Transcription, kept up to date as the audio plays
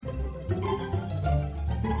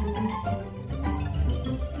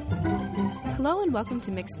Hello and welcome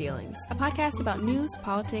to Mixed Feelings, a podcast about news,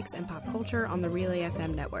 politics, and pop culture on the Relay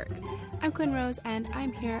FM network. I'm Quinn Rose, and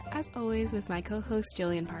I'm here, as always, with my co-host,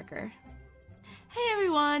 Jillian Parker. Hey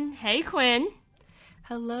everyone! Hey Quinn!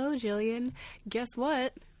 Hello, Jillian. Guess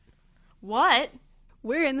what? What?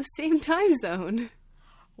 We're in the same time zone.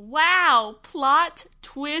 Wow! Plot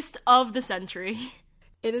twist of the century.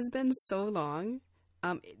 It has been so long.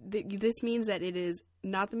 This means that it is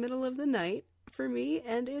not the middle of the night for me,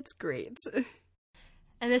 and it's great.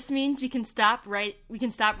 And this means we can stop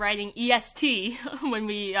writing EST when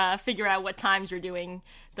we figure out what times we're doing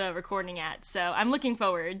the recording at. So I'm looking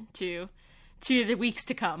forward to the weeks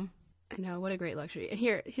to come. I know, what a great luxury. And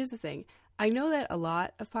here's the thing. I know that a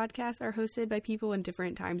lot of podcasts are hosted by people in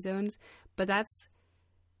different time zones, but that's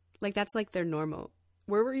like their normal.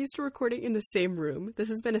 We're used to recording in the same room. This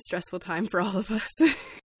has been a stressful time for all of us.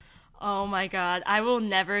 Oh my god, I will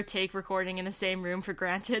never take recording in the same room for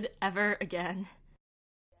granted ever again.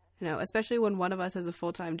 No, especially when one of us has a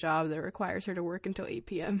full-time job that requires her to work until 8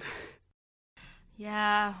 p.m.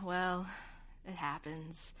 Yeah, well, it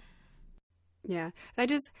happens. Yeah,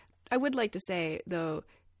 I would like to say, though,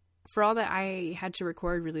 for all that I had to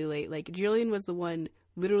record really late, like, Jillian was the one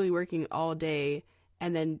literally working all day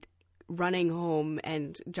and then running home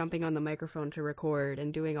and jumping on the microphone to record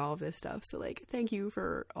and doing all of this stuff. So, like, thank you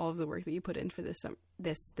for all of the work that you put in for this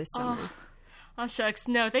summer. Oh, shucks.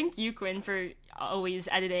 No, thank you, Quinn, for always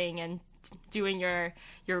editing and doing your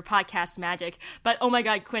podcast magic. But, oh my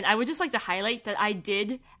god, Quinn, I would just like to highlight that I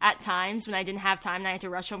did, at times, when I didn't have time and I had to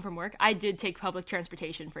rush home from work, I did take public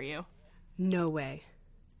transportation for you. No way.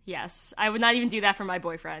 Yes. I would not even do that for my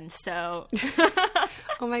boyfriend, so...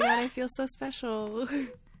 Oh my god, I feel so special.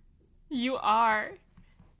 You are.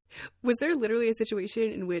 Was there literally a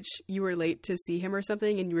situation in which you were late to see him or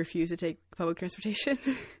something and you refused to take public transportation?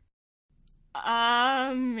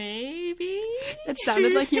 Maybe? That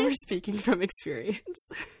sounded like you were speaking from experience.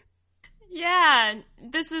 Yeah,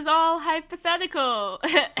 this is all hypothetical.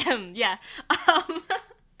 Yeah.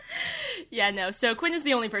 Yeah, no. So Quinn is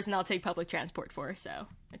the only person I'll take public transport for, so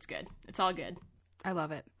it's good. It's all good. I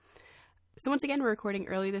love it. So once again, we're recording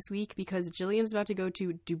early this week because Jillian's about to go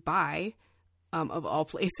to Dubai, of all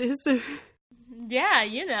places. Yeah,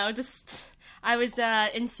 I was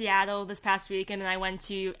in Seattle this past week, and then I went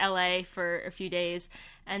to LA for a few days,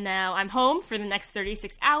 and now I'm home for the next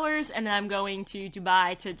 36 hours, and then I'm going to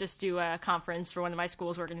Dubai to just do a conference for one of my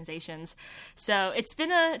school's organizations. So it's been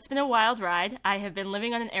a wild ride. I have been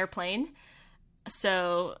living on an airplane,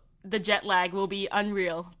 so the jet lag will be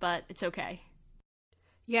unreal, but it's okay.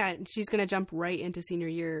 Yeah, she's going to jump right into senior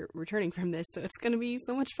year returning from this, so it's going to be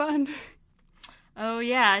so much fun. Oh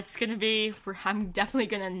yeah, it's going to be, I'm definitely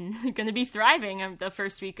going to be thriving the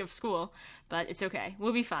first week of school, but it's okay.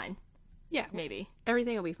 We'll be fine. Yeah. Maybe.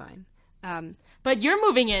 Everything will be fine. But you're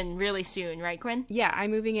moving in really soon, right, Quinn? Yeah,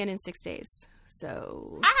 I'm moving in 6 days,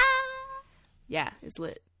 so... Yeah, it's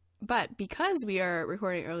lit. But because we are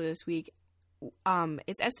recording early this week,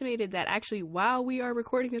 it's estimated that actually while we are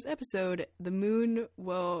recording this episode, the moon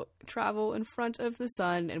will travel in front of the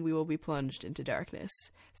sun and we will be plunged into darkness.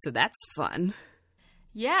 So that's fun.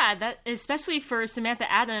 Yeah, that especially for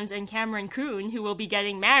Samantha Adams and Cameron Kuhn, who will be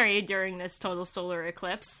getting married during this total solar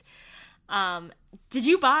eclipse. Did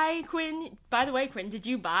you buy, Quinn? By the way, Quinn, did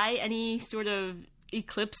you buy any sort of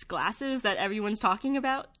eclipse glasses that everyone's talking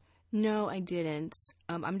about? No, I didn't.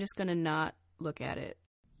 I'm just gonna not look at it.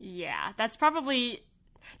 Yeah, that's probably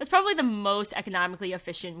the most economically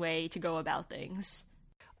efficient way to go about things.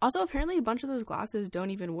 Also, apparently a bunch of those glasses don't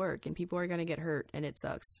even work and people are going to get hurt and it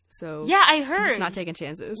sucks. So yeah, I heard. I'm just not taking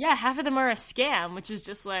chances. Yeah, half of them are a scam, which is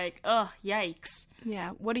just like, ugh, yikes.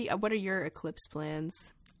 Yeah, what are your eclipse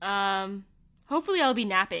plans? Hopefully I'll be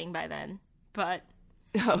napping by then. But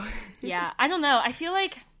oh. Yeah, I don't know. I feel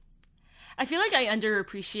like I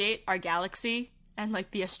underappreciate our galaxy and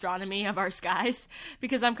like the astronomy of our skies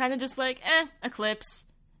because I'm kind of just like, eclipse.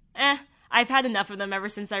 I've had enough of them ever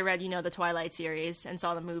since I read, the Twilight series and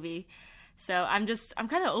saw the movie. So I'm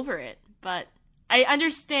kind of over it, but I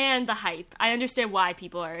understand the hype. I understand why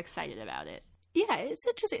people are excited about it. Yeah, it's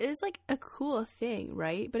interesting. It's like a cool thing,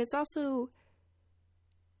 right? But it's also,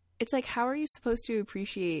 it's like, how are you supposed to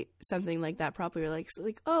appreciate something like that properly?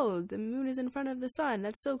 Like, oh, the moon is in front of the sun.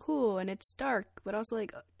 That's so cool. And it's dark, but also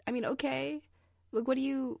like, I mean, okay. Like, what are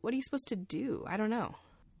you supposed to do? I don't know.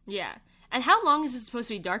 Yeah. And how long is it supposed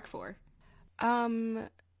to be dark for?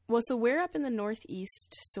 Well, so we're up in the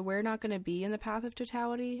northeast, so we're not going to be in the path of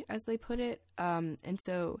totality, as they put it. And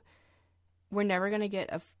so we're never going to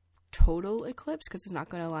get a total eclipse because it's not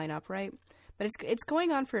going to line up right. But it's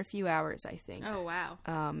going on for a few hours, I think. Oh, wow.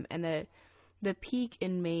 And The peak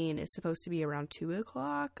in Maine is supposed to be around 2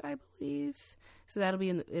 o'clock, I believe. So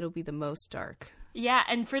it'll be the most dark. Yeah,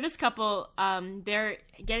 and for this couple, they're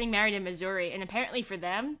getting married in Missouri, and apparently for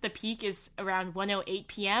them, the peak is around 1:08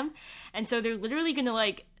 p.m. And so they're literally going to,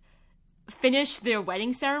 like, finish their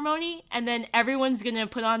wedding ceremony, and then everyone's going to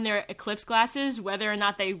put on their eclipse glasses, whether or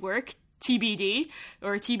not they work, TBD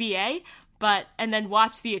or TBA, and then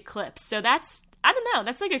watch the eclipse. So that's, I don't know,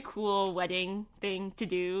 that's like a cool wedding thing to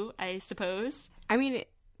do, I suppose. I mean,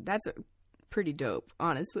 that's pretty dope,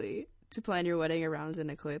 honestly, to plan your wedding around an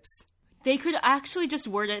eclipse. They could actually just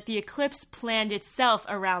word it, the eclipse planned itself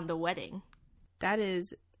around the wedding. That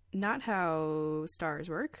is not how stars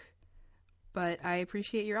work, but I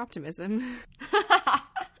appreciate your optimism.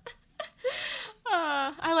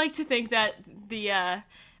 I like to think that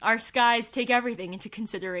our skies take everything into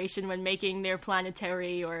consideration when making their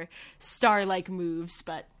planetary or star-like moves,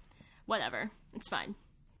 but whatever. It's fine.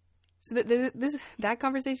 So that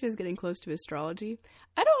conversation is getting close to astrology.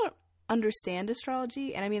 I don't understand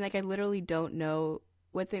astrology, and I mean, like, I literally don't know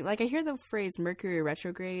like, I hear the phrase Mercury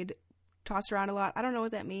retrograde tossed around a lot. I don't know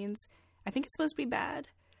what that means. I think it's supposed to be bad.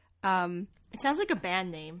 It sounds like a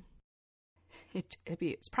band name. It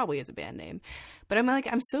probably is a band name, but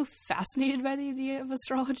I'm so fascinated by the idea of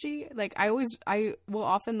astrology. Like, I will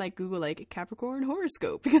often, like, Google, like, Capricorn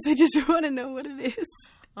horoscope because I just want to know what it is.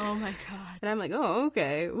 Oh my god! And I'm like, oh,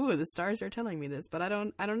 okay. Ooh, the stars are telling me this, but I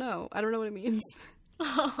don't know. I don't know what it means.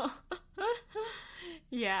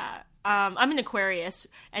 Yeah. I'm an Aquarius,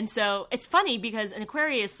 and so it's funny because an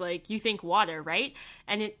Aquarius, like, you think water, right?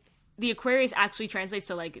 And the Aquarius actually translates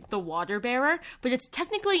to, like, the water bearer, but it's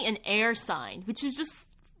technically an air sign, which is just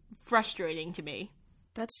frustrating to me.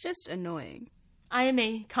 That's just annoying. I am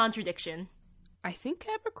a contradiction. I think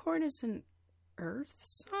Capricorn is an earth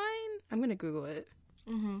sign? I'm gonna Google it.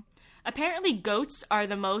 Mm-hmm. Apparently goats are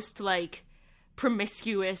the most, like,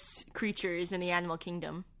 promiscuous creatures in the animal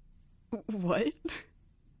kingdom. What?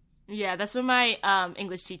 Yeah, that's what my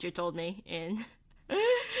English teacher told me in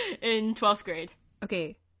 12th grade.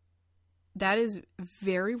 Okay, that is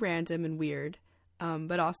very random and weird,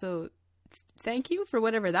 but also thank you for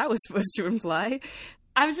whatever that was supposed to imply.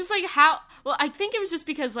 I was just like, how? Well, I think it was just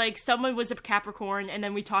because, like, someone was a Capricorn, and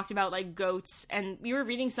then we talked about, like, goats, and we were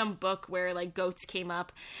reading some book where, like, goats came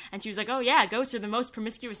up, and she was like, oh yeah, goats are the most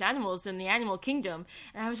promiscuous animals in the animal kingdom.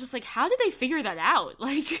 And I was just like, how did they figure that out?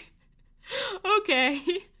 Like, okay.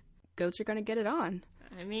 Goats are gonna get it on.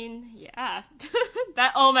 I mean, yeah.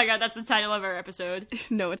 Oh my god, that's the title of our episode.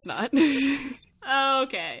 No, it's not.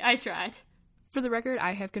 Okay, I tried. For the record,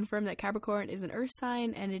 I have confirmed that Capricorn is an earth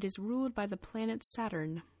sign, and it is ruled by the planet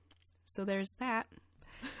Saturn. So there's that.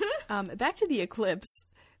 Back to the eclipse.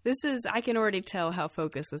 I can already tell how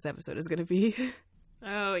focused this episode is going to be.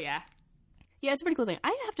 Oh, yeah. Yeah, it's a pretty cool thing.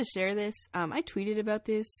 I have to share this. I tweeted about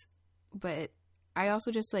this, but I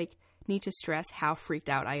also just, like, need to stress how freaked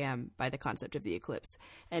out I am by the concept of the eclipse.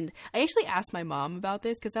 And I actually asked my mom about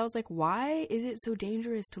this because I was like, why is it so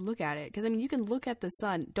dangerous to look at it? Because, I mean, you can look at the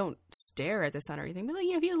sun, don't stare at the sun or anything, but, like,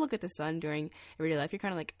 you know, if you look at the sun during everyday life, you're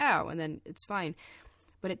kind of like, ow, and then it's fine.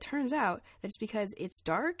 But it turns out that it's because it's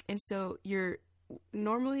dark, and so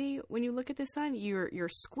normally when you look at the sun, you're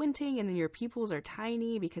squinting, and then your pupils are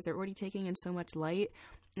tiny because they're already taking in so much light,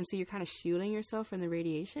 and so you're kind of shielding yourself from the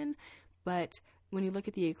radiation. But when you look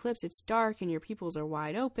at the eclipse, it's dark and your pupils are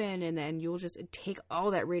wide open, and then you'll just take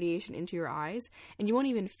all that radiation into your eyes, and you won't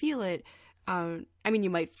even feel it. I mean, you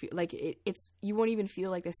might feel like you won't even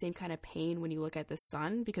feel like the same kind of pain when you look at the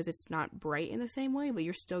sun because it's not bright in the same way, but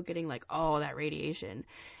you're still getting, like, all that radiation.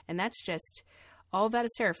 And that's just, all of that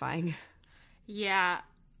is terrifying. Yeah.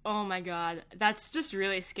 Oh my god. That's just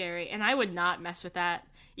really scary. And I would not mess with that,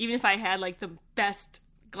 even if I had, like, the best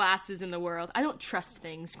glasses in the world. I don't trust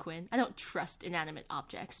things, Quinn. I don't trust inanimate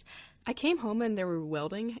objects. I came home and there were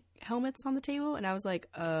welding helmets on the table, and I was like,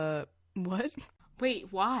 what? Wait,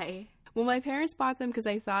 why? Well, my parents bought them because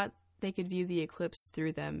I thought they could view the eclipse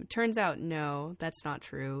through them. Turns out, no, that's not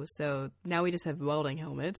true. So now we just have welding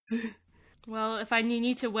helmets. Well, if I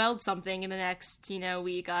need to weld something in the next,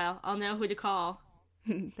 week, I'll know who to call.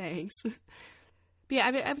 Thanks. But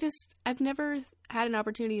yeah, I've never had an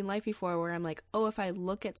opportunity in life before where I'm like, oh, if I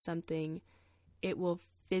look at something, it will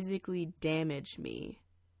physically damage me.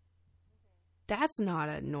 That's not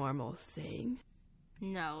a normal thing.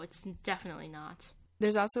 No, it's definitely not.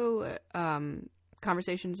 There's also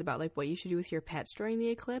conversations about, like, what you should do with your pets during the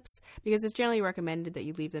eclipse, because it's generally recommended that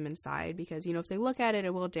you leave them inside because, if they look at it,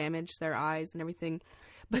 it will damage their eyes and everything.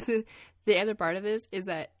 But the other part of this is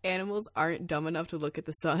that animals aren't dumb enough to look at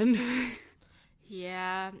the sun.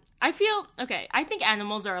 Yeah. I think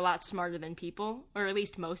animals are a lot smarter than people, or at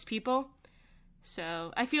least most people.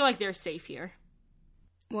 So I feel like they're safe here.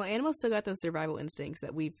 Well, animals still got those survival instincts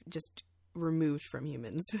that we've just removed from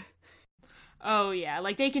humans. Oh, yeah.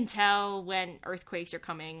 Like, they can tell when earthquakes are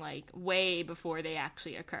coming, like, way before they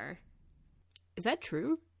actually occur. Is that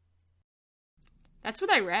true? That's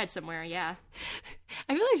what I read somewhere, yeah.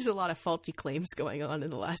 I feel like there's a lot of faulty claims going on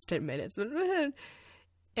in the last 10 minutes. But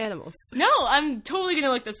animals. No, I'm totally going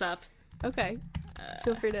to look this up. Okay.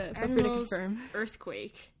 Feel free to confirm.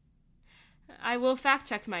 Earthquake. I will fact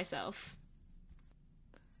check myself.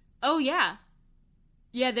 Oh, yeah.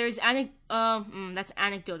 Yeah, there's that's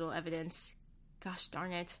anecdotal evidence. Gosh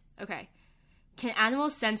darn it. Okay. Can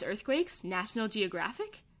animals sense earthquakes? National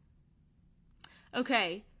Geographic?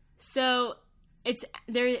 Okay. So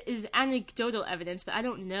there is anecdotal evidence, but I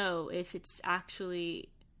don't know if it's actually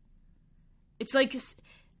it's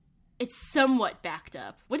somewhat backed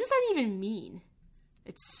up. What does that even mean?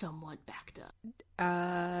 It's somewhat backed up.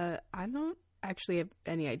 I don't actually have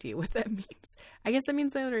any idea what that means. I guess that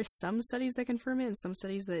means that there are some studies that confirm it and some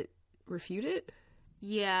studies that refute it.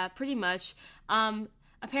 Yeah, pretty much.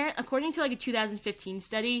 According to like a 2015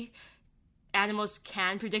 study, animals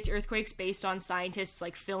can predict earthquakes based on scientists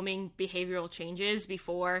like filming behavioral changes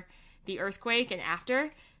before the earthquake and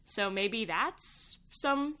after. So maybe that's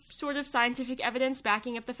some sort of scientific evidence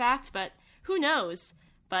backing up the fact, but who knows?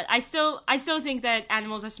 But I still think that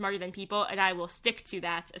animals are smarter than people, and I will stick to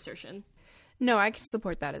that assertion. No, I can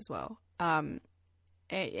support that as well.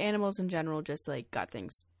 Animals in general just like got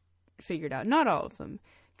things figured out. Not all of them.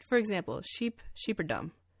 For example, sheep are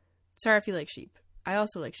dumb. Sorry if you like sheep. I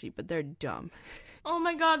also like sheep, but they're dumb. Oh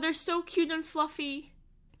my god, they're so cute and fluffy.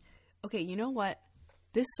 Okay, you know what?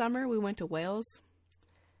 This summer we went to Wales.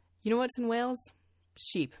 You know what's in Wales?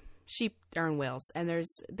 Sheep. Sheep are in Wales, and I've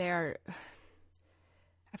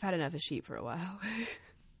had enough of sheep for a while.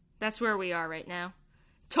 That's where we are right now.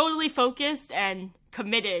 Totally focused and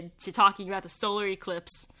committed to talking about the solar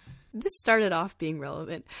eclipse. This started off being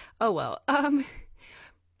relevant. Oh well.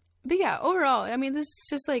 But yeah, overall, I mean, this is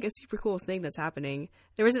just like a super cool thing that's happening.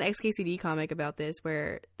 There was an XKCD comic about this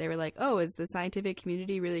where they were like, "Oh, is the scientific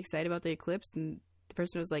community really excited about the eclipse?" And the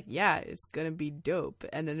person was like, "Yeah, it's gonna be dope."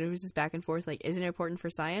 And then it was just back and forth, like, "Isn't it important for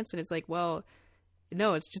science?" And it's like, well,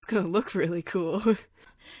 no, it's just gonna look really cool.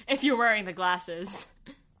 If you're wearing the glasses.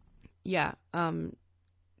 Yeah.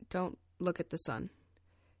 Don't look at the sun,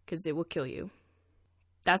 because it will kill you.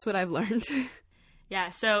 That's what I've learned. Yeah,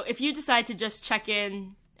 so if you decide to just check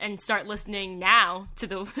in and start listening now to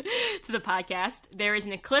the to the podcast, there is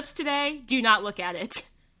an eclipse today. Do not look at it.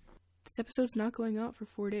 This episode's not going out for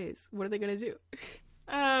 4 days. What are they going to do?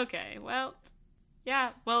 Okay, well, yeah.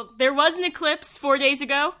 Well, there was an eclipse 4 days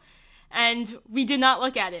ago, and we did not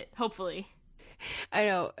look at it, hopefully. I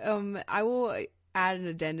know. I will add an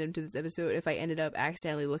addendum to this episode if I ended up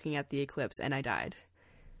accidentally looking at the eclipse and I died.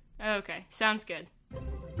 Okay, sounds good.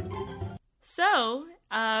 So,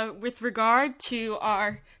 with regard to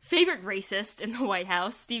our favorite racist in the White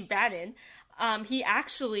House, Steve Bannon, he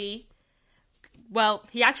actually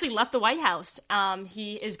left the White House.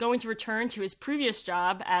 He is going to return to his previous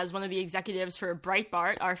job as one of the executives for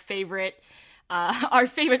Breitbart, our favorite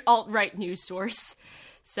alt-right news source.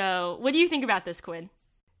 So, what do you think about this, Quinn?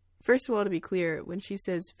 First of all, to be clear, when she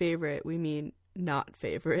says favorite, we mean not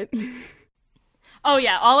favorite. Oh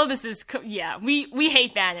yeah, all of this is we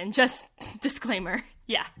hate Bannon. Just disclaimer.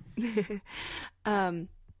 Yeah.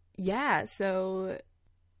 Yeah, so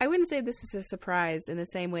I wouldn't say this is a surprise in the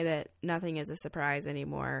same way that nothing is a surprise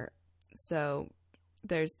anymore. So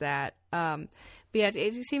there's that. But yeah,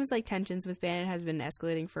 it seems like tensions with Bannon has been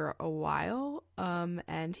escalating for a while.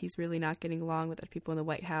 And he's really not getting along with the people in the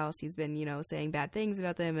White House. He's been, saying bad things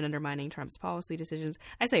about them and undermining Trump's policy decisions.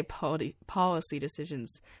 I say policy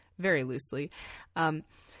decisions very loosely. That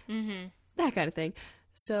kind of thing.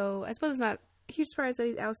 So I suppose it's not a huge surprise that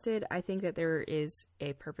he's ousted. I think that there is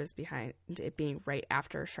a purpose behind it being right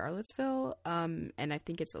after Charlottesville. And I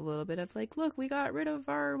think it's a little bit of like, look, we got rid of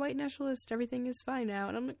our white nationalists. Everything is fine now.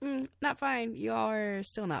 And I'm like, not fine. Y'all are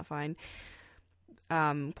still not fine.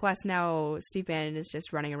 Plus now Steve Bannon is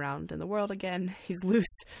just running around in the world again. He's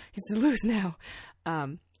loose. He's loose now.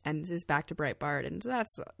 And is back to Breitbart. And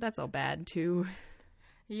that's all bad too.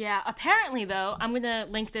 Yeah, apparently, though, I'm going to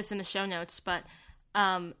link this in the show notes, but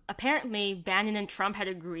apparently Bannon and Trump had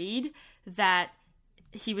agreed that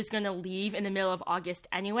he was going to leave in the middle of August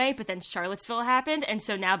anyway, but then Charlottesville happened, and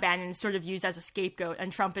so now Bannon is sort of used as a scapegoat,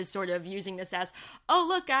 and Trump is sort of using this as, oh,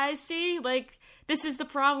 look, guys, see, like, this is the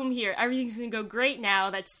problem here. Everything's going to go great now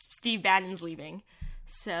that Steve Bannon's leaving.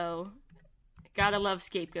 So, gotta love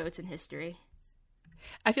scapegoats in history.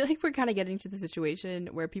 I feel like we're kind of getting to the situation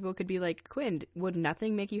where people could be like, Quinn, would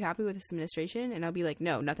nothing make you happy with this administration? And I'll be like,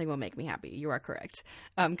 no, nothing will make me happy. You are correct.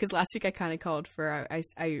 Because last week I kind of called for,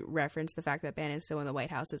 I referenced the fact that Bannon's still in the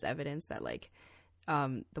White House as evidence that, like,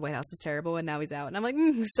 the White House is terrible, and now he's out. And I'm like,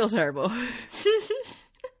 still terrible.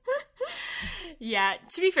 Yeah,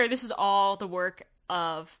 to be fair, this is all the work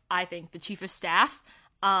of, I think, the chief of staff,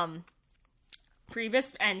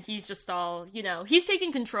 Priebus, and he's just all, he's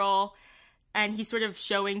taking control, and he's sort of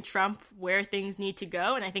showing Trump where things need to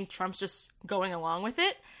go, and I think Trump's just going along with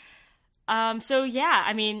it. So yeah,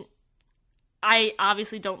 I mean, I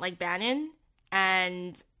obviously don't like Bannon,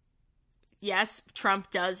 and yes,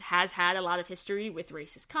 Trump has had a lot of history with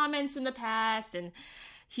racist comments in the past, and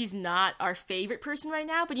he's not our favorite person right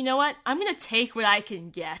now, but you know what? I'm gonna take what I can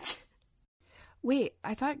get. Wait,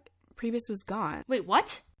 I thought Priebus was gone. Wait,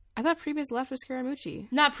 what? I thought Priebus left with Scaramucci.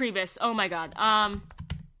 Not Priebus. Oh my god.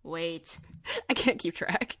 Wait. I can't keep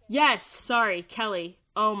track. Yes, sorry, Kelly.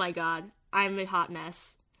 Oh my god. I'm a hot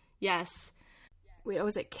mess. Yes. Wait,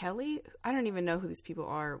 was it Kelly? I don't even know who these people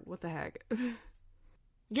are. What the heck?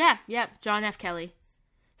 Yeah, John F. Kelly.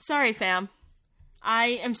 Sorry, fam.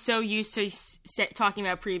 I am so used to talking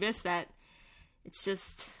about Priebus that it's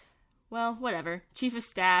just, well, whatever. Chief of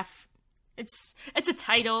Staff. It's a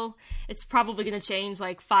title. It's probably going to change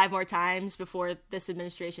like 5 more times before this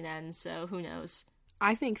administration ends, so who knows.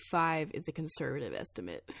 I think 5 is a conservative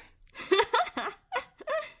estimate.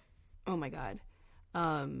 Oh my god.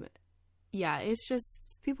 Yeah, it's just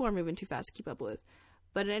people are moving too fast to keep up with.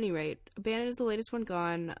 But at any rate, Bannon is the latest one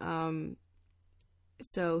gone.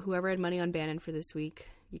 So whoever had money on Bannon for this week,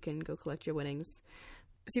 you can go collect your winnings.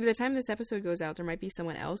 See, by the time this episode goes out, there might be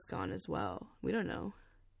someone else gone as well. We don't know.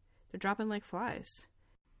 They're dropping like flies.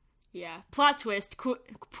 Yeah. Plot twist.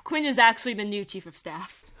 Quinn is actually the new chief of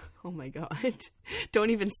staff. Oh my god. Don't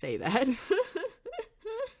even say that.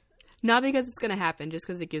 Not because it's going to happen, just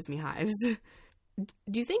because it gives me hives.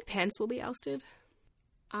 Do you think Pence will be ousted?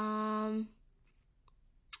 I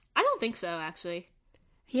don't think so, actually.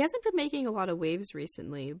 He hasn't been making a lot of waves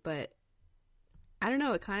recently, but I don't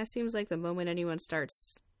know. It kind of seems like the moment anyone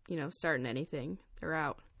starts, starting anything, they're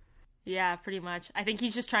out. Yeah, pretty much. I think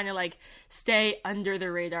he's just trying to, like, stay under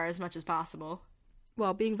the radar as much as possible.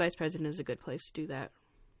 Well, being vice president is a good place to do that.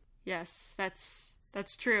 Yes, that's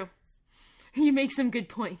true. You make some good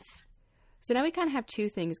points. So now we kind of have 2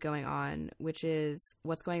 things going on, which is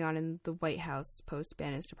what's going on in the White House post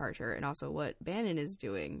Bannon's departure, and also what Bannon is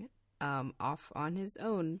doing off on his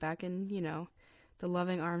own back in, the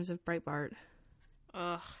loving arms of Breitbart.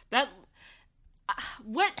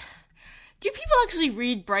 What? Do people actually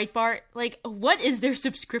read Breitbart? Like, what is their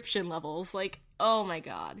subscription levels? Like, oh my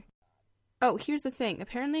god. Oh, here's the thing.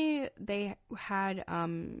 Apparently they had,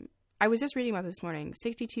 I was just reading about this morning,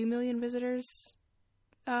 62 million visitors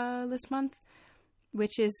this month,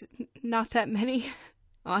 which is not that many,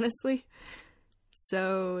 honestly.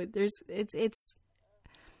 So this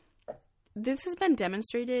has been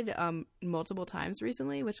demonstrated multiple times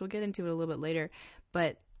recently, which we'll get into it a little bit later,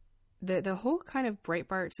 but the whole kind of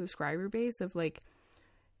Breitbart subscriber base of like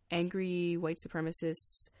angry white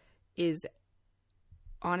supremacists is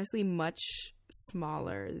honestly much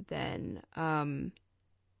smaller than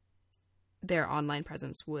their online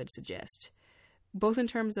presence would suggest. Both in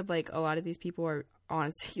terms of like a lot of these people are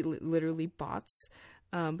honestly literally bots,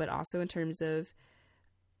 but also in terms of,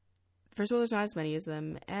 first of all, there's not as many as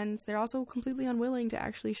them, and they're also completely unwilling to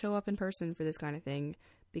actually show up in person for this kind of thing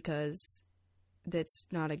because that's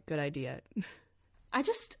not a good idea. I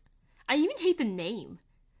even hate the name.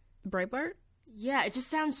 Breitbart? Yeah, it just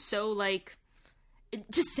sounds so like,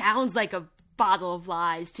 it just sounds like a bottle of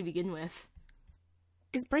lies to begin with.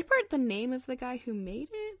 Is Breitbart the name of the guy who made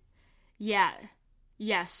it?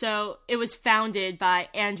 Yeah, so it was founded by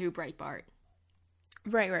Andrew Breitbart.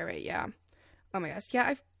 Right, yeah. Oh my gosh,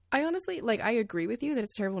 yeah, I honestly, like, I agree with you that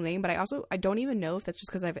it's a terrible name, but I don't even know if that's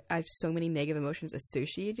just because I have so many negative emotions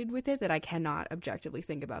associated with it that I cannot objectively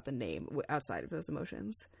think about the name outside of those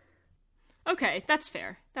emotions. Okay, that's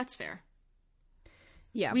fair.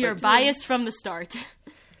 Yeah, we are biased from the start.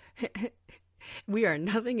 We are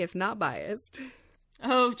nothing if not biased.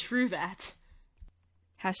 Oh, true that.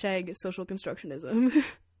 Hashtag social constructionism.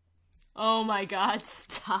 Oh my god,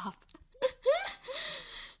 stop.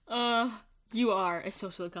 You are a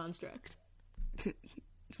social construct.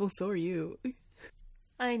 Well, so are you.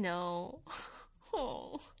 I know.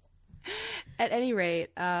 Oh. At any rate,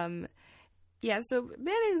 yeah, so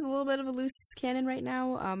Bannon is a little bit of a loose cannon right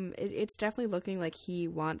now. It's definitely looking like he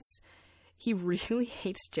really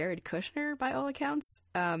hates Jared Kushner by all accounts.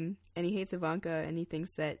 And he hates Ivanka, and he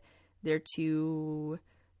thinks that they're two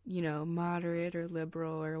moderate or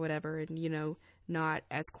liberal or whatever, and, not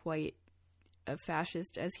as quite a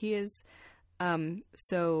fascist as he is.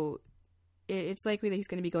 So it's likely that he's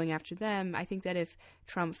going to be going after them. I think that if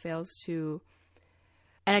Trump fails to,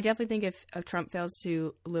 and I definitely think if Trump fails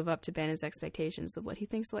to live up to Bannon's expectations of what he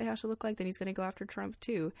thinks the White House should look like, then he's going to go after Trump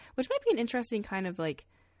too, which might be an interesting kind of like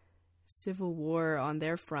civil war on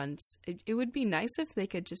their fronts. It would be nice if they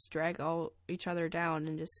could just drag each other down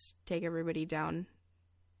and just take everybody down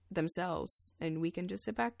themselves, and we can just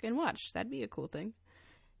sit back and watch. That'd be a cool thing.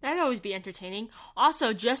 That'd always be entertaining.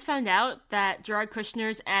 Also, just found out that Jared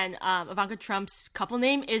Kushner's and Ivanka Trump's couple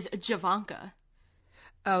name is Javanka.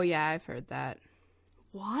 Oh, yeah, I've heard that.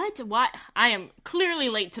 What? I am clearly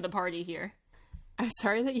late to the party here. I'm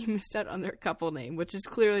sorry that you missed out on their couple name, which is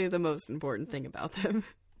clearly the most important thing about them.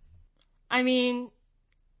 I mean,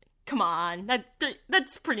 come on.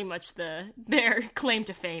 That's pretty much their claim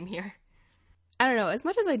to fame here. I don't know. As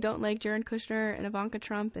much as I don't like Jared Kushner and Ivanka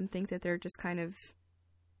Trump and think that they're just kind of...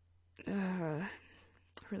 I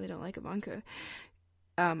really don't like Ivanka.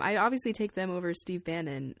 I obviously take them over Steve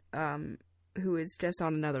Bannon, who is just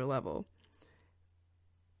on another level.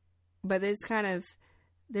 But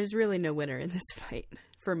there's really no winner in this fight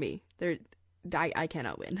for me. I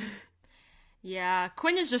cannot win. Yeah,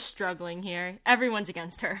 Quinn is just struggling here. Everyone's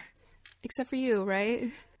against her. Except for you,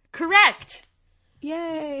 right? Correct!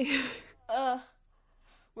 Yay!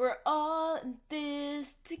 We're all in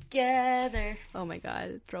this together. Oh my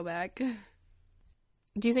god, throwback.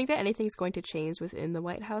 Do you think that anything's going to change within the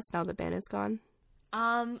White House now that Bannon's gone?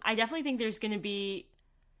 I definitely think there's going to be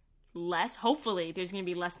hopefully there's going to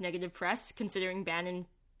be less negative press, considering Bannon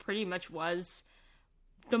pretty much was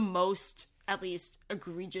the most, at least,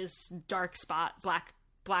 egregious dark spot,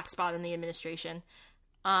 black spot in the administration.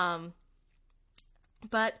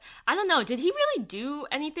 But I don't know, did he really do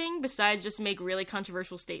anything besides just make really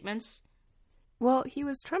controversial statements? Well, he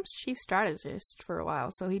was Trump's chief strategist for a while,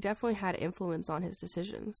 so he definitely had influence on his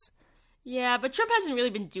decisions. Yeah, but Trump hasn't really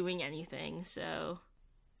been doing anything, so...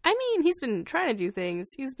 I mean, he's been trying to do things.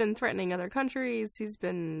 He's been threatening other countries. He's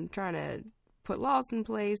been trying to put laws in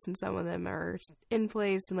place, and some of them are in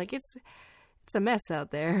place, and, it's a mess out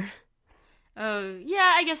there. Oh,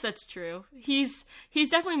 yeah, I guess that's true. He's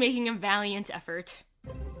definitely making a valiant effort.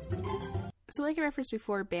 So like I referenced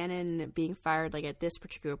before, Bannon being fired at this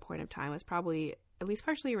particular point of time was probably at least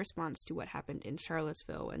partially a response to what happened in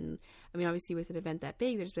Charlottesville. And I mean, obviously with an event that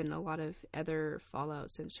big, there's been a lot of other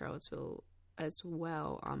fallout since Charlottesville as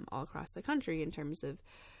well, all across the country in terms of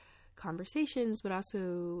conversations, but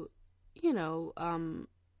also,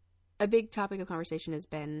 a big topic of conversation has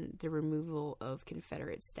been the removal of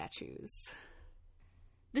Confederate statues.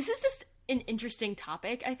 This is just an interesting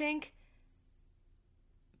topic, I think,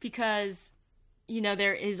 because,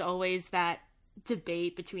 there is always that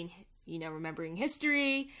debate between, remembering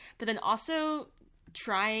history, but then also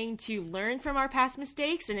trying to learn from our past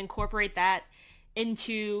mistakes and incorporate that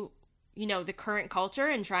into, the current culture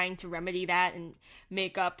and trying to remedy that and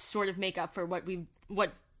make up for what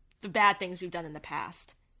the bad things we've done in the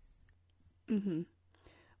past. Mm-hmm.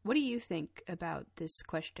 What do you think about this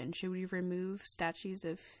question? Should we remove statues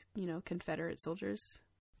of, Confederate soldiers?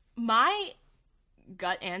 My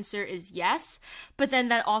gut answer is yes, but then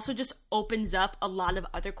that also just opens up a lot of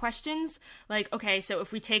other questions. Okay, so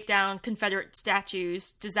if we take down Confederate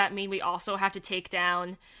statues, does that mean we also have to take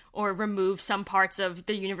down or remove some parts of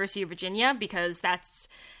the University of Virginia? Because that's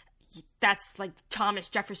Thomas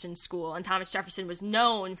Jefferson's school, and Thomas Jefferson was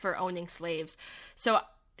known for owning slaves. So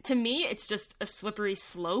to me, it's just a slippery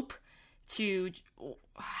slope to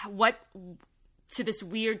this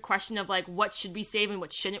weird question of what should we save and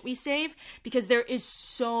what shouldn't we save, because there is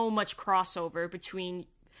so much crossover between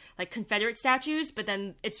Confederate statues, but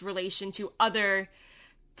then its relation to other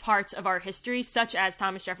parts of our history, such as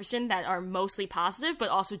Thomas Jefferson, that are mostly positive, but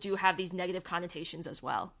also do have these negative connotations as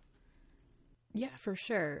well. Yeah, for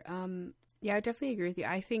sure. I definitely agree with you.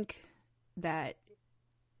 I think that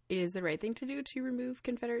it is the right thing to do to remove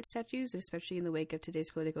Confederate statues, especially in the wake of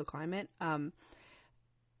today's political climate.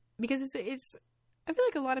 Because it's I feel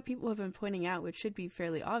like a lot of people have been pointing out, which should be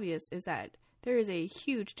fairly obvious, is that there is a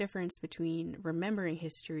huge difference between remembering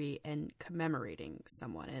history and commemorating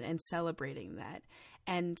someone and celebrating that.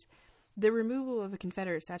 And the removal of a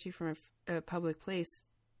Confederate statue from a public place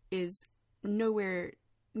is nowhere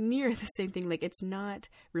near the same thing. It's not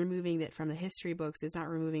removing it from the history books. It's not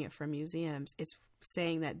removing it from museums. It's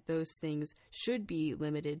saying that those things should be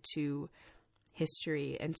limited to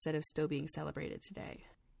history instead of still being celebrated today.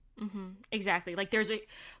 Mm-hmm. Exactly.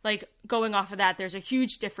 Going off of that, there's a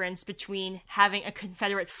huge difference between having a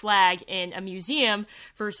Confederate flag in a museum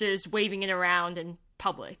versus waving it around and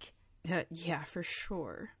public. Yeah, for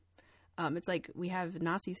sure. It's like we have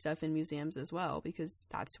Nazi stuff in museums as well because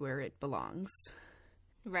that's where it belongs.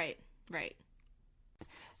 Right.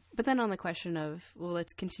 But then on the question of, well,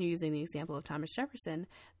 let's continue using the example of Thomas Jefferson,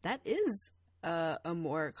 that is a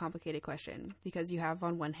more complicated question because you have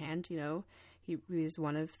on one hand, he was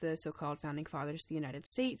one of the so-called founding fathers of the United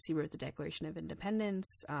States. He wrote the Declaration of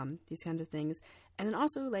Independence, these kinds of things. And then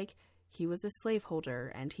also, like, he was a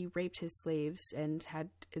slaveholder and he raped his slaves and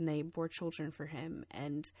they bore children for him.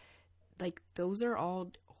 And, like, those are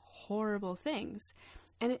all horrible things.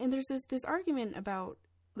 And there's this argument about,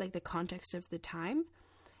 like, the context of the time.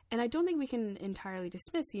 And I don't think we can entirely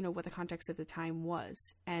dismiss, what the context of the time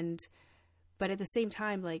was. But at the same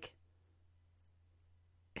time, like,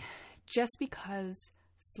 just because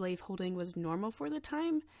slaveholding was normal for the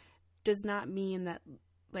time does not mean that,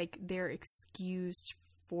 like, they're excused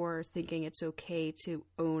for thinking it's okay to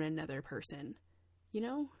own another person,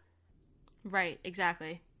 Right,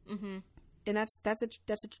 exactly. Mm-hmm. And that's a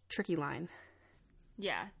tricky line.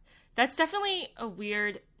 Yeah. That's definitely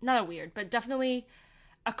but definitely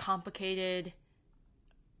a complicated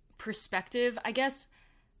perspective, I guess.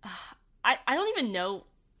 I don't even know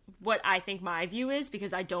what I think my view is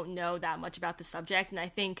because I don't know that much about the subject, and I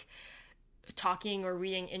think talking or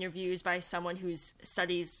reading interviews by someone who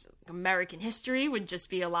studies American history would just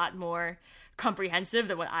be a lot more comprehensive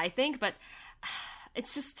than what I think. But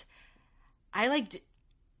it's just I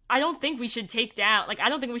don't think we should take down, like, I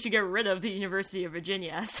don't think we should get rid of the University of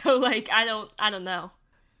Virginia. So, like, I don't know.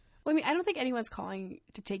 Well, I mean, I don't think anyone's calling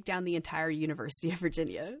to take down the entire University of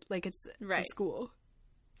Virginia. Like, it's a school.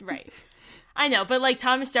 Right. I know, but, like,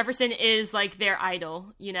 Thomas Jefferson is, like, their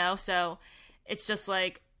idol, So it's just,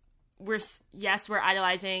 like, we're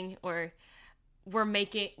idolizing, or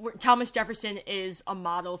Thomas Jefferson is a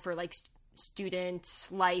model for, like, student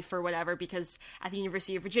life or whatever, because at the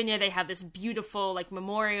University of Virginia they have this beautiful, like,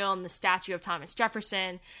 memorial and the statue of Thomas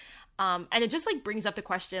Jefferson, and it just, like, brings up the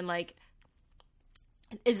question, like,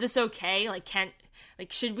 is this okay? Like,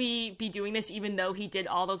 should we be doing this even though he did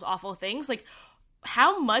all those awful things? Like,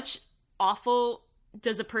 how much awful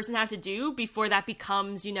does a person have to do before that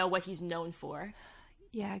becomes, what he's known for?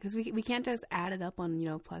 Yeah, because we can't just add it up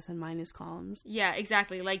on, plus and minus columns. Yeah,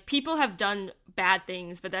 exactly. Like, people have done bad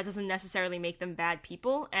things, but that doesn't necessarily make them bad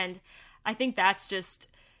people. And I think that's just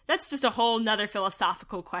a whole nother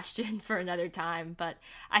philosophical question for another time. But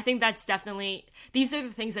I think that's definitely, these are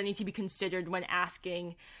the things that need to be considered when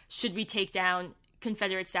asking, should we take down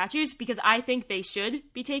Confederate statues? Because I think they should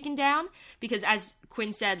be taken down, because as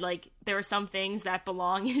Quinn said, like, there are some things that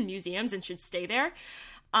belong in museums and should stay there.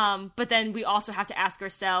 But then we also have to ask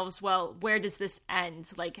ourselves, well, where does this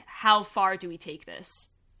end? Like, how far do we take this?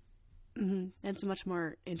 Mm-hmm. That's a much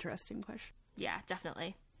more interesting question. Yeah,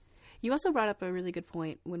 definitely. You also brought up a really good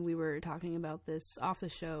point when we were talking about this off the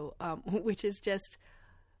show, which is just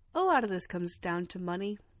a lot of this comes down to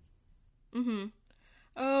money. Mm-hmm.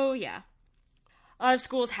 Oh, yeah. A lot of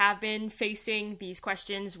schools have been facing these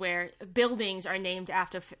questions where buildings are named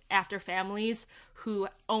after families who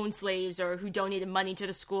own slaves or who donated money to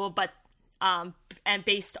the school, but and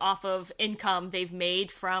based off of income they've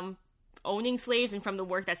made from owning slaves and from the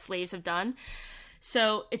work that slaves have done.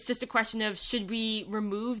 So it's just a question of, should we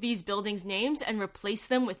remove these buildings' names and replace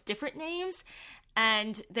them with different names?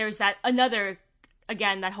 And there's that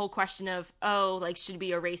whole question of, should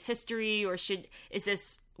we erase history, or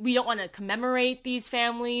we don't want to commemorate these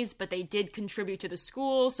families, but they did contribute to the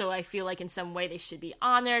school, so I feel like in some way they should be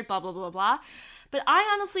honored, blah, blah, blah, blah. But I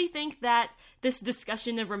honestly think that this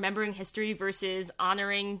discussion of remembering history versus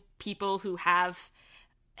honoring people who have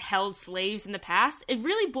held slaves in the past, it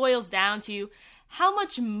really boils down to how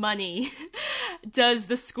much money does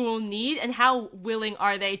the school need, and how willing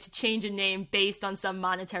are they to change a name based on some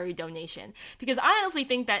monetary donation? Because I honestly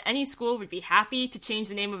think that any school would be happy to change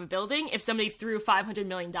the name of a building if somebody threw $500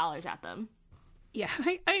 million at them. Yeah,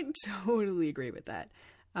 I totally agree with that.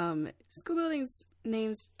 School buildings'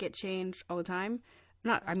 names get changed all the time.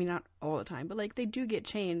 Not all the time, but, like, they do get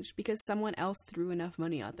changed because someone else threw enough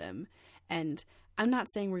money at them. And I'm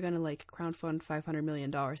not saying we're going to, like, crowdfund $500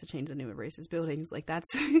 million to change the name of racist buildings. Like, that's,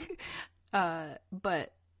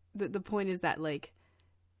 but the point is that, like,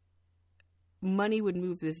 money would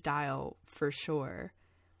move this dial for sure.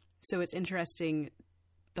 So it's interesting,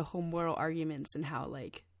 the whole moral arguments, and how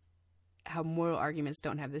moral arguments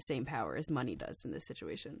don't have the same power as money does in this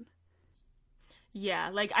situation. Yeah,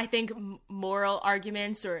 like, I think moral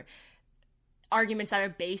arguments or arguments that are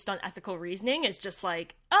based on ethical reasoning is just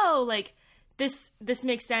like, this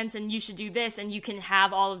makes sense and you should do this, and you can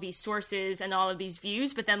have all of these sources and all of these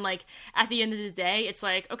views, but then like at the end of the day it's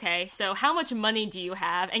like, okay, so how much money do you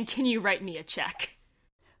have and can you write me a check?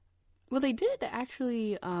 Well, they did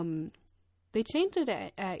actually they changed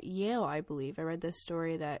it at Yale, I believe. I read this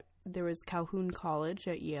story that there was Calhoun College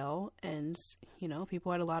at Yale, and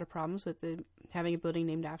people had a lot of problems with having a building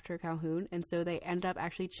named after Calhoun, and so they ended up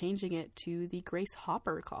actually changing it to the Grace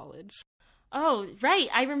Hopper College. Oh, right.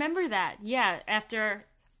 I remember that. Yeah, after,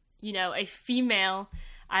 a female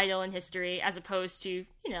idol in history as opposed to,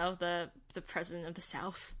 the president of the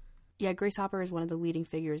South. Yeah, Grace Hopper is one of the leading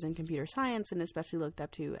figures in computer science and especially looked up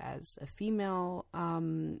to as a female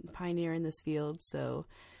pioneer in this field. So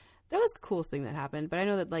that was a cool thing that happened. But I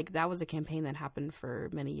know that that was a campaign that happened for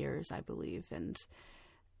many years, I believe. And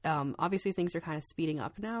obviously things are kind of speeding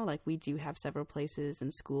up now. Like we do have several places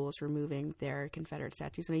and schools removing their Confederate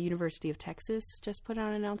statues. And the University of Texas just put out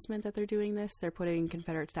an announcement that they're doing this. They're putting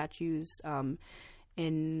Confederate statues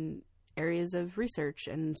in areas of research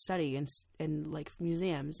and study and like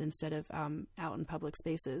museums instead of out in public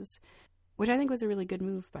spaces, which I think was a really good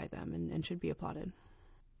move by them and should be applauded.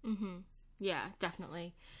 Mm-hmm. Yeah,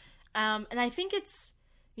 definitely. And I think it's,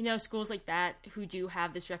 schools like that who do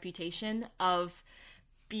have this reputation of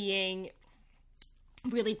being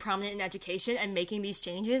really prominent in education and making these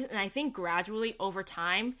changes. And I think gradually over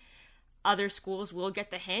time, other schools will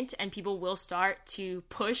get the hint and people will start to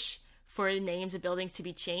push for names of buildings to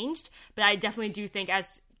be changed. But I definitely do think,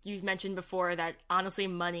 as you mentioned before, that honestly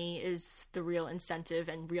money is the real incentive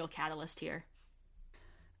and real catalyst here.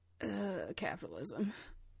 Capitalism.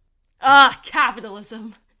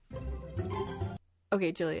 Capitalism.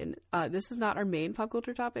 Okay, Jillian, this is not our main pop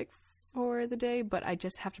culture topic for the day, but I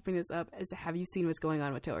just have to bring this up. Have you seen what's going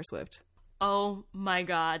on with Taylor Swift? Oh my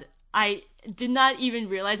god. I did not even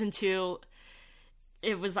realize until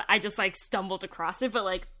I just stumbled across it,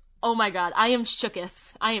 but oh my god, I am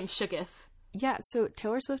shooketh. Yeah, so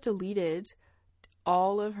Taylor Swift deleted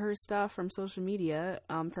all of her stuff from social media,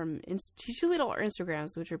 she deleted all her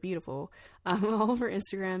Instagrams, which are beautiful, all of her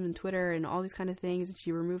Instagram and Twitter and all these kind of things, and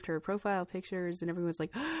she removed her profile pictures, and everyone's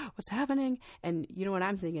like, oh, what's happening? And you know what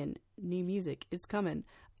I'm thinking? New music, it's coming.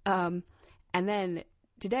 And then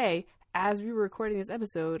today, as we were recording this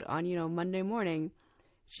episode on, Monday morning,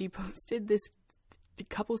 she posted this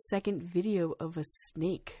couple second video of a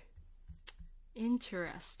snake.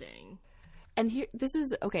 Interesting. And here, this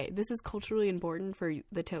is culturally important for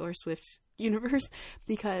the Taylor Swift universe,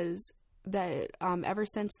 because ever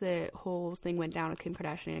since the whole thing went down with Kim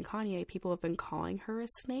Kardashian and Kanye, people have been calling her a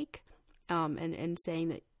snake, and saying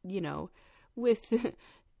that, with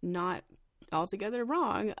not altogether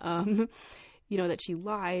wrong, that she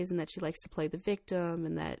lies and that she likes to play the victim,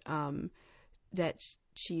 and that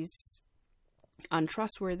she's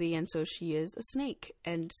untrustworthy, and so she is a snake.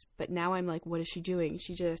 But now I'm like, what is she doing?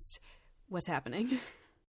 What's happening?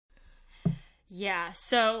 Yeah,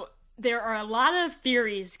 so there are a lot of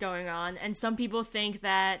theories going on, and some people think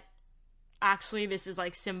that actually this is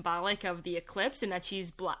symbolic of the eclipse and that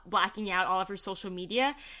she's blacking out all of her social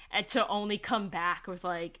media and to only come back with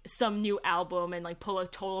some new album and pull a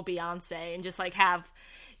total Beyonce and just have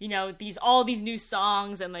all these new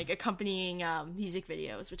songs and accompanying music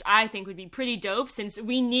videos, which I think would be pretty dope, since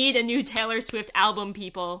we need a new Taylor Swift album,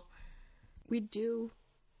 people. We do.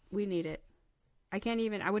 We need it.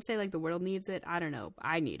 I would say the world needs it. I don't know.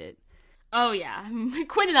 I need it. Oh yeah.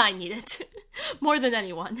 Quinn and I need it. More than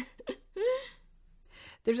anyone.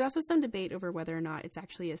 There's also some debate over whether or not it's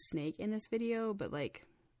actually a snake in this video, but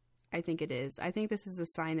I think it is. I think this is a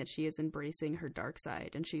sign that she is embracing her dark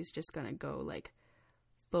side and she's just gonna go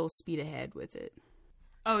full speed ahead with it.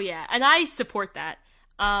 Oh yeah. And I support that.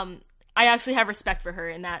 I actually have respect for her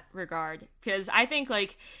in that regard, because I think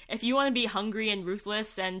if you want to be hungry and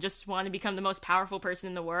ruthless and just want to become the most powerful person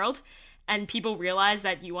in the world, and people realize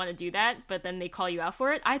that you want to do that, but then they call you out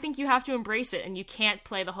for it, I think you have to embrace it, and you can't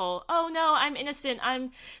play the whole, oh no, I'm innocent,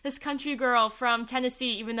 I'm this country girl from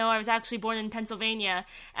Tennessee, even though I was actually born in Pennsylvania,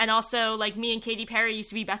 and also, me and Katy Perry used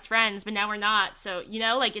to be best friends, but now we're not, so,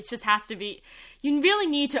 it just has to be, you really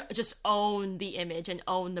need to just own the image and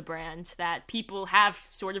own the brand that people have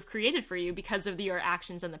sort of created for you because of your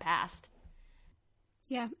actions in the past.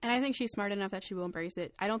 Yeah, and I think she's smart enough that she will embrace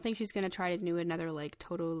it. I don't think she's going to try to do another,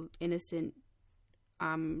 total innocent,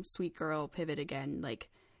 sweet girl pivot again.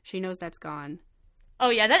 She knows that's gone. Oh,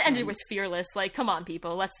 yeah, that ended with Fearless. Come on,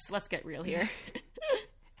 people. Let's get real here.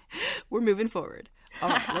 We're moving forward. All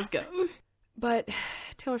right, let's go. But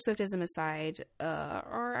Taylor Swiftism aside,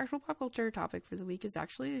 our actual pop culture topic for the week is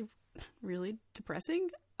actually really depressing.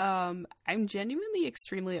 I'm genuinely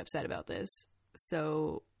extremely upset about this.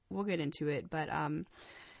 So we'll get into it. But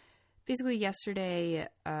basically yesterday,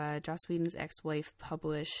 Joss Whedon's ex-wife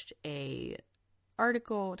published a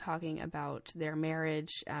article talking about their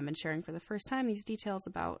marriage and sharing for the first time these details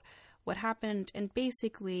about what happened, and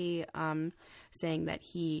basically saying that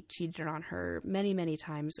he cheated on her many, many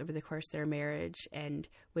times over the course of their marriage and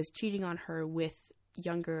was cheating on her with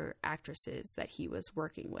younger actresses that he was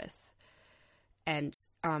working with. And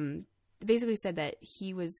basically said that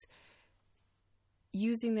he was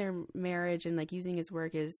using their marriage and like using his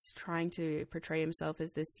work as trying to portray himself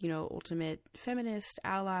as this, you know, ultimate feminist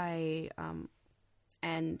ally,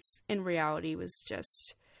 and in reality was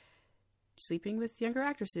just sleeping with younger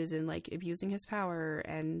actresses and like abusing his power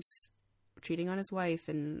and cheating on his wife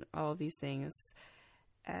and all of these things.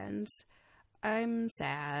 And I'm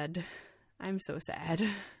sad. I'm so sad.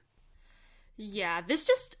 Yeah, this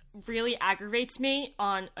just really aggravates me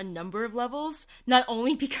on a number of levels. Not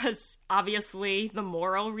only because, obviously, the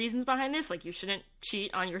moral reasons behind this, like you shouldn't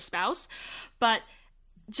cheat on your spouse, but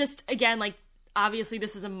just, again, like, obviously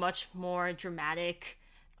this is a much more dramatic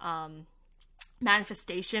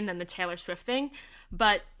manifestation than the Taylor Swift thing.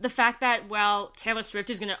 But the fact that, well, Taylor Swift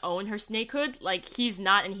is going to own her snakehood, like, he's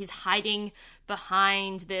not, and he's hiding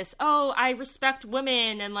behind this, oh, I respect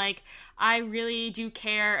women, and, like, I really do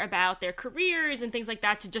care about their careers and things like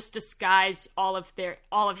that, to just disguise all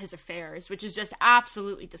of his affairs, which is just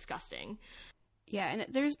absolutely disgusting. Yeah, and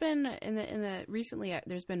there's been, recently,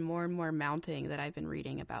 there's been more and more mounting that I've been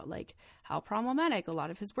reading about, like, how problematic a lot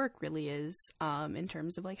of his work really is, in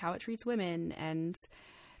terms of, like, how it treats women, and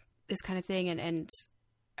this kind of thing, and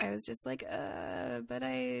I was just like,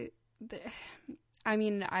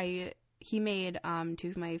 he made two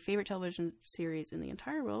of my favorite television series in the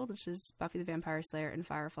entire world, which is Buffy the Vampire Slayer and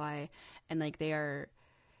Firefly, and like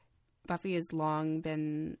Buffy has long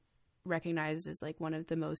been recognized as like one of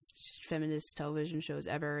the most feminist television shows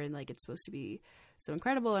ever, and like it's supposed to be so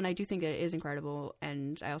incredible, and I do think it is incredible,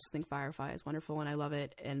 and I also think Firefly is wonderful, and I love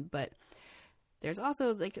it, but there's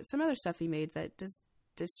also like some other stuff he made that just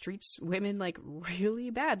treats women like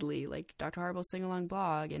really badly, like Dr. Horrible's Sing-Along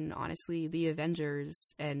blog, and honestly The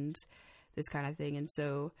Avengers, and this kind of thing. And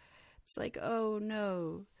so it's like, oh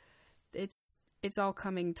no, it's all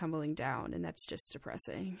coming tumbling down, and that's just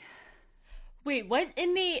depressing. Wait, what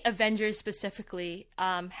in the Avengers specifically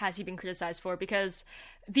has he been criticized for? Because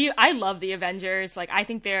I love the Avengers. Like,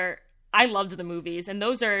 I loved the movies, and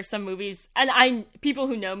those are some movies, and people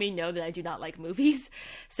who know me know that I do not like movies,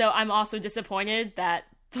 so I'm also disappointed that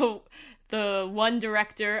the one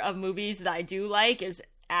director of movies that I do like is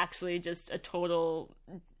actually just a total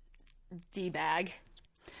D-bag.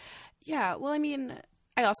 Yeah, well, I mean,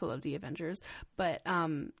 I also love the Avengers, but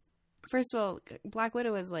first of all, Black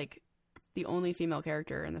Widow is like the only female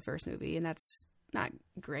character in the first movie, and that's not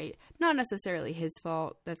great. Not necessarily his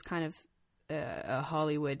fault. That's kind of a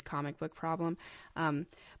Hollywood comic book problem.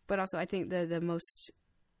 But also I think the most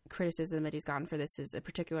criticism that he's gotten for this is a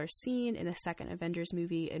particular scene in the second Avengers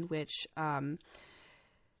movie in which,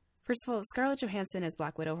 first of all, Scarlett Johansson as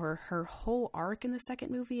Black Widow, her whole arc in the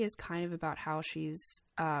second movie is kind of about how she's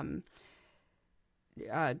going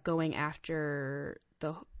after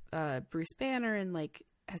the Bruce Banner and like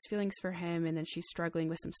has feelings for him, and then she's struggling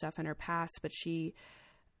with some stuff in her past, but she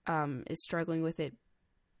is struggling with it.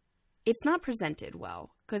 It's not presented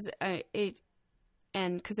well because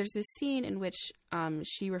there's this scene in which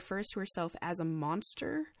she refers to herself as a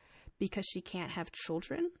monster because she can't have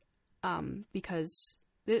children, because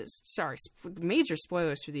major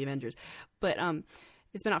spoilers for the Avengers, but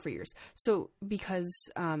it's been out for years. So because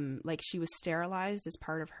like she was sterilized as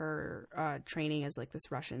part of her training as like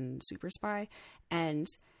this Russian super spy, and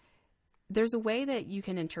there's a way that you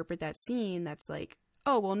can interpret that scene that's like,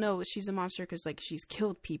 oh, well, no, she's a monster because, like, she's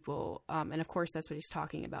killed people. And, of course, that's what he's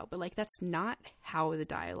talking about. But, like, that's not how the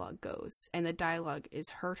dialogue goes. And the dialogue is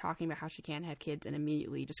her talking about how she can't have kids and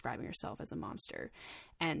immediately describing herself as a monster.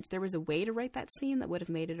 And there was a way to write that scene that would have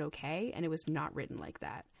made it okay, and it was not written like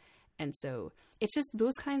that. And so it's just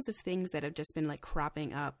those kinds of things that have just been, like,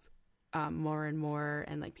 cropping up more and more.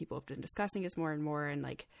 And, like, people have been discussing this more and more. And,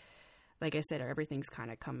 like I said, everything's kind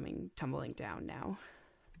of tumbling down now.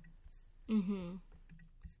 Mm-hmm.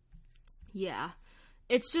 Yeah,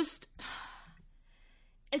 it's just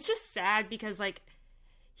sad because, like,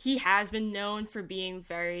 he has been known for being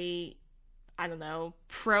very, I don't know,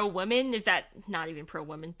 pro-women, if that, not even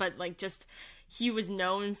pro-women, but, like, just, he was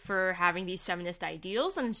known for having these feminist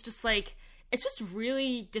ideals, and it's just, like, it's just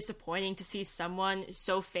really disappointing to see someone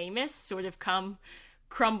so famous sort of come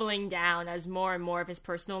crumbling down as more and more of his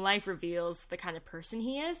personal life reveals the kind of person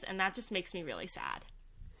he is, and that just makes me really sad.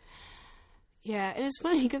 Yeah, and it's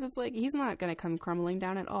funny because it's like he's not going to come crumbling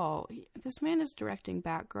down at all. This man is directing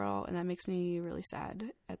Batgirl, and that makes me really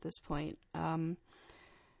sad at this point. But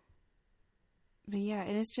yeah,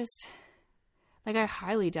 and it's just like I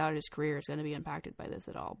highly doubt his career is going to be impacted by this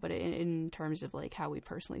at all. But in terms of like how we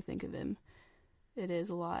personally think of him, it is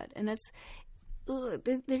a lot. And that's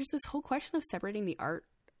there's this whole question of separating the art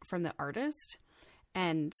from the artist,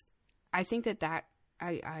 and I think that that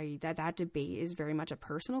debate is very much a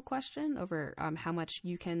personal question over how much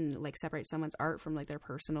you can like separate someone's art from like their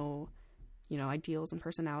personal, ideals and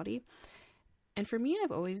personality. And for me,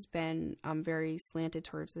 I've always been very slanted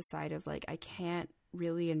towards the side of like I can't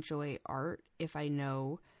really enjoy art if I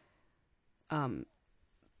know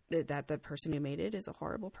that the person who made it is a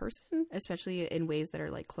horrible person, especially in ways that are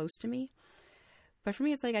like close to me. But for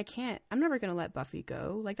me, it's like I'm never going to let Buffy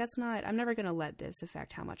go. Like I'm never going to let this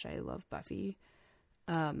affect how much I love Buffy.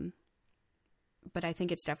 But I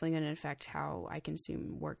think it's definitely going to affect how I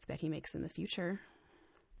consume work that he makes in the future.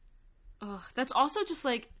 Oh, that's also just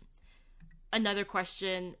like another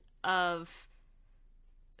question of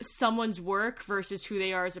someone's work versus who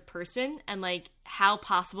they are as a person, and like how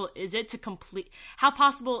possible is it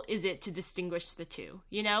to distinguish the two,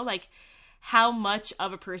 like how much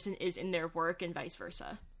of a person is in their work and vice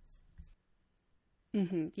versa.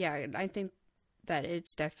 Mm-hmm. Yeah, I think that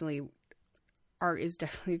art is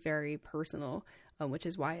definitely very personal, which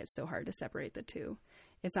is why it's so hard to separate the two.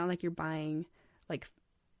 It's not like you're buying, like,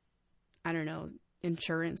 I don't know,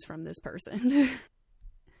 insurance from this person.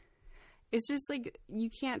 It's just like, you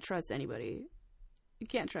can't trust anybody. You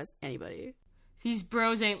can't trust anybody. These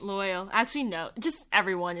bros ain't loyal. Actually, no. Just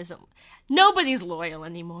everyone isn't. Nobody's loyal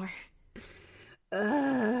anymore.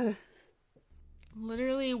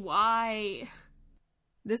 Literally, why?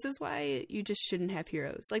 This is why you just shouldn't have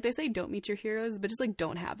heroes. Like they say, don't meet your heroes, but just like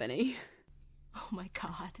don't have any. Oh my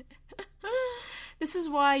god. This is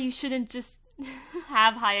why you shouldn't just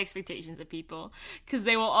have high expectations of people, because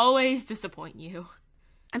they will always disappoint you.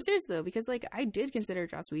 I'm serious though, because like I did consider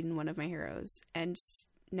Joss Whedon one of my heroes, and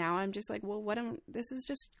now I'm just like, well, this is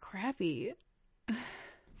just crappy.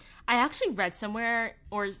 I actually read somewhere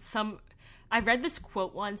I read this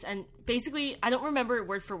quote once, and basically, I don't remember it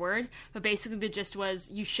word for word, but basically the gist was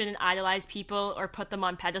you shouldn't idolize people or put them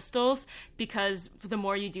on pedestals, because the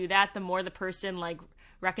more you do that, the more the person like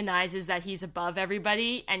recognizes that he's above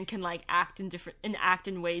everybody and can like act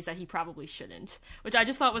in ways that he probably shouldn't, which I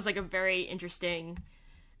just thought was like a very interesting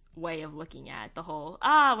way of looking at the whole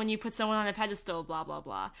when you put someone on a pedestal, blah blah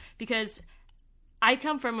blah. Because I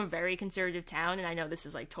come from a very conservative town, and I know this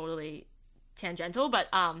is like totally tangential, but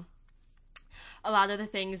a lot of the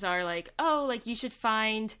things are like, oh, like you should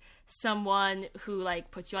find someone who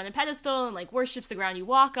like puts you on a pedestal and like worships the ground you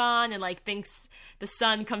walk on and like thinks the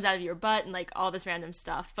sun comes out of your butt and like all this random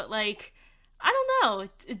stuff. But like, I don't know.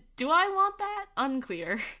 Do I want that?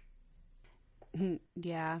 Unclear.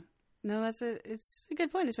 Yeah. No, it's a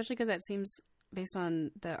good point, especially because that seems, based on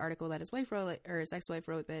the article that his wife wrote, or his ex-wife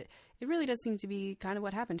wrote, that it really does seem to be kind of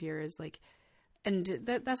what happened here is like, and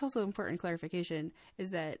that's also important clarification, is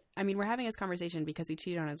that, I mean, we're having this conversation because he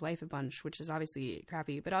cheated on his wife a bunch, which is obviously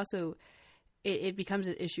crappy, but also it becomes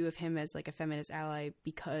an issue of him as like a feminist ally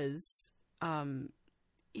because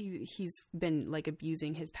he's been like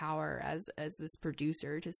abusing his power as this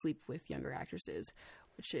producer to sleep with younger actresses,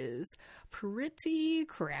 which is pretty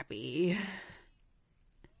crappy.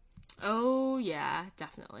 Oh, yeah,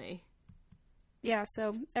 definitely. Yeah,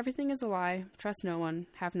 so everything is a lie. Trust no one.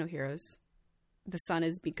 Have no heroes. The sun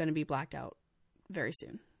is going to be blacked out very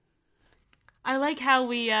soon. I like how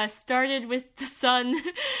we started with the sun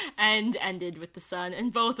and ended with the sun,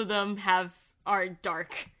 and both of them are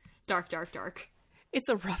dark. It's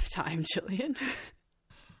a rough time, Jillian.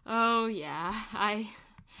 Oh, yeah. I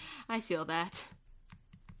feel that.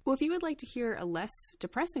 Well, if you would like to hear a less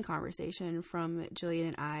depressing conversation from Jillian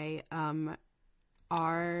and I,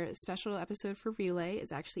 our special episode for Relay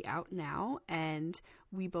is actually out now, and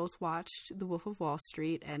we both watched The Wolf of Wall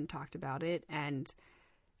Street and talked about it, and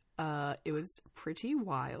it was pretty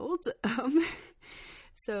wild.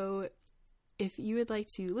 So if you would like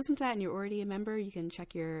to listen to that and you're already a member, you can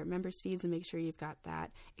check your members feeds and make sure you've got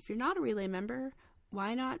that. If you're not a Relay member,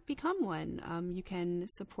 why not become one? You can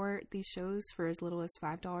support these shows for as little as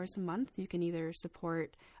 $5 a month. You can either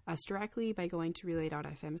support us directly by going to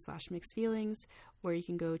relay.fm/mixedfeelings, or you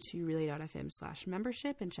can go to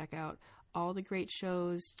relay.fm/membership and check out all the great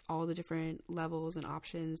shows, all the different levels and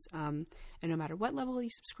options. And no matter what level you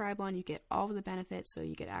subscribe on, you get all of the benefits. So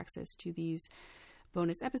you get access to these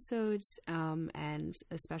bonus episodes and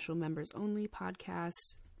a special members only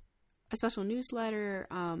podcast. a special newsletter,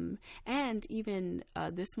 and even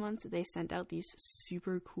this month they sent out these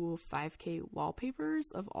super cool 5K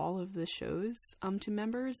wallpapers of all of the shows to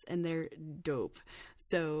members, and they're dope.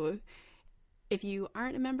 So if you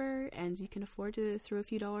aren't a member and you can afford to throw a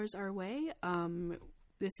few dollars our way,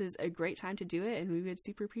 this is a great time to do it, and we would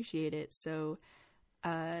super appreciate it. So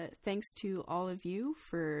thanks to all of you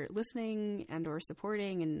for listening and or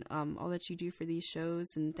supporting, and all that you do for these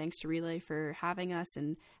shows, and thanks to Relay for having us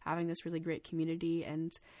and having this really great community.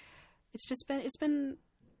 And it's been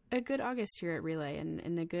a good August here at Relay,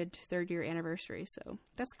 and a good 3rd year anniversary, so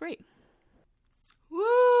that's great.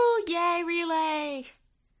 Woo! Yay, Relay!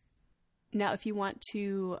 Now, if you want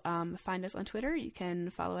to find us on Twitter, you can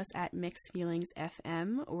follow us at Mixed Feelings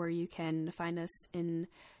FM, or you can find us in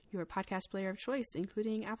your podcast player of choice,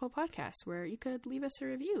 including Apple Podcasts, where you could leave us a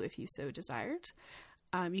review if you so desired.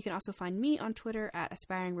 You can also find me on Twitter at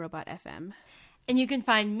AspiringRobotFM. And you can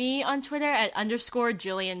find me on Twitter at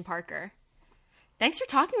 _Jillian Parker. Thanks for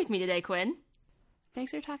talking with me today, Quinn.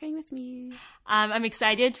 Thanks for talking with me. I'm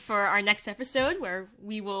excited for our next episode, where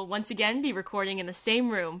we will once again be recording in the same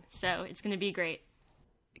room, so it's going to be great.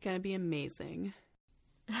 It's going to be amazing.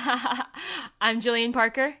 I'm Jillian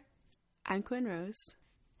Parker. I'm Quinn Rose.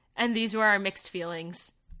 And these were our mixed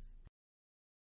feelings.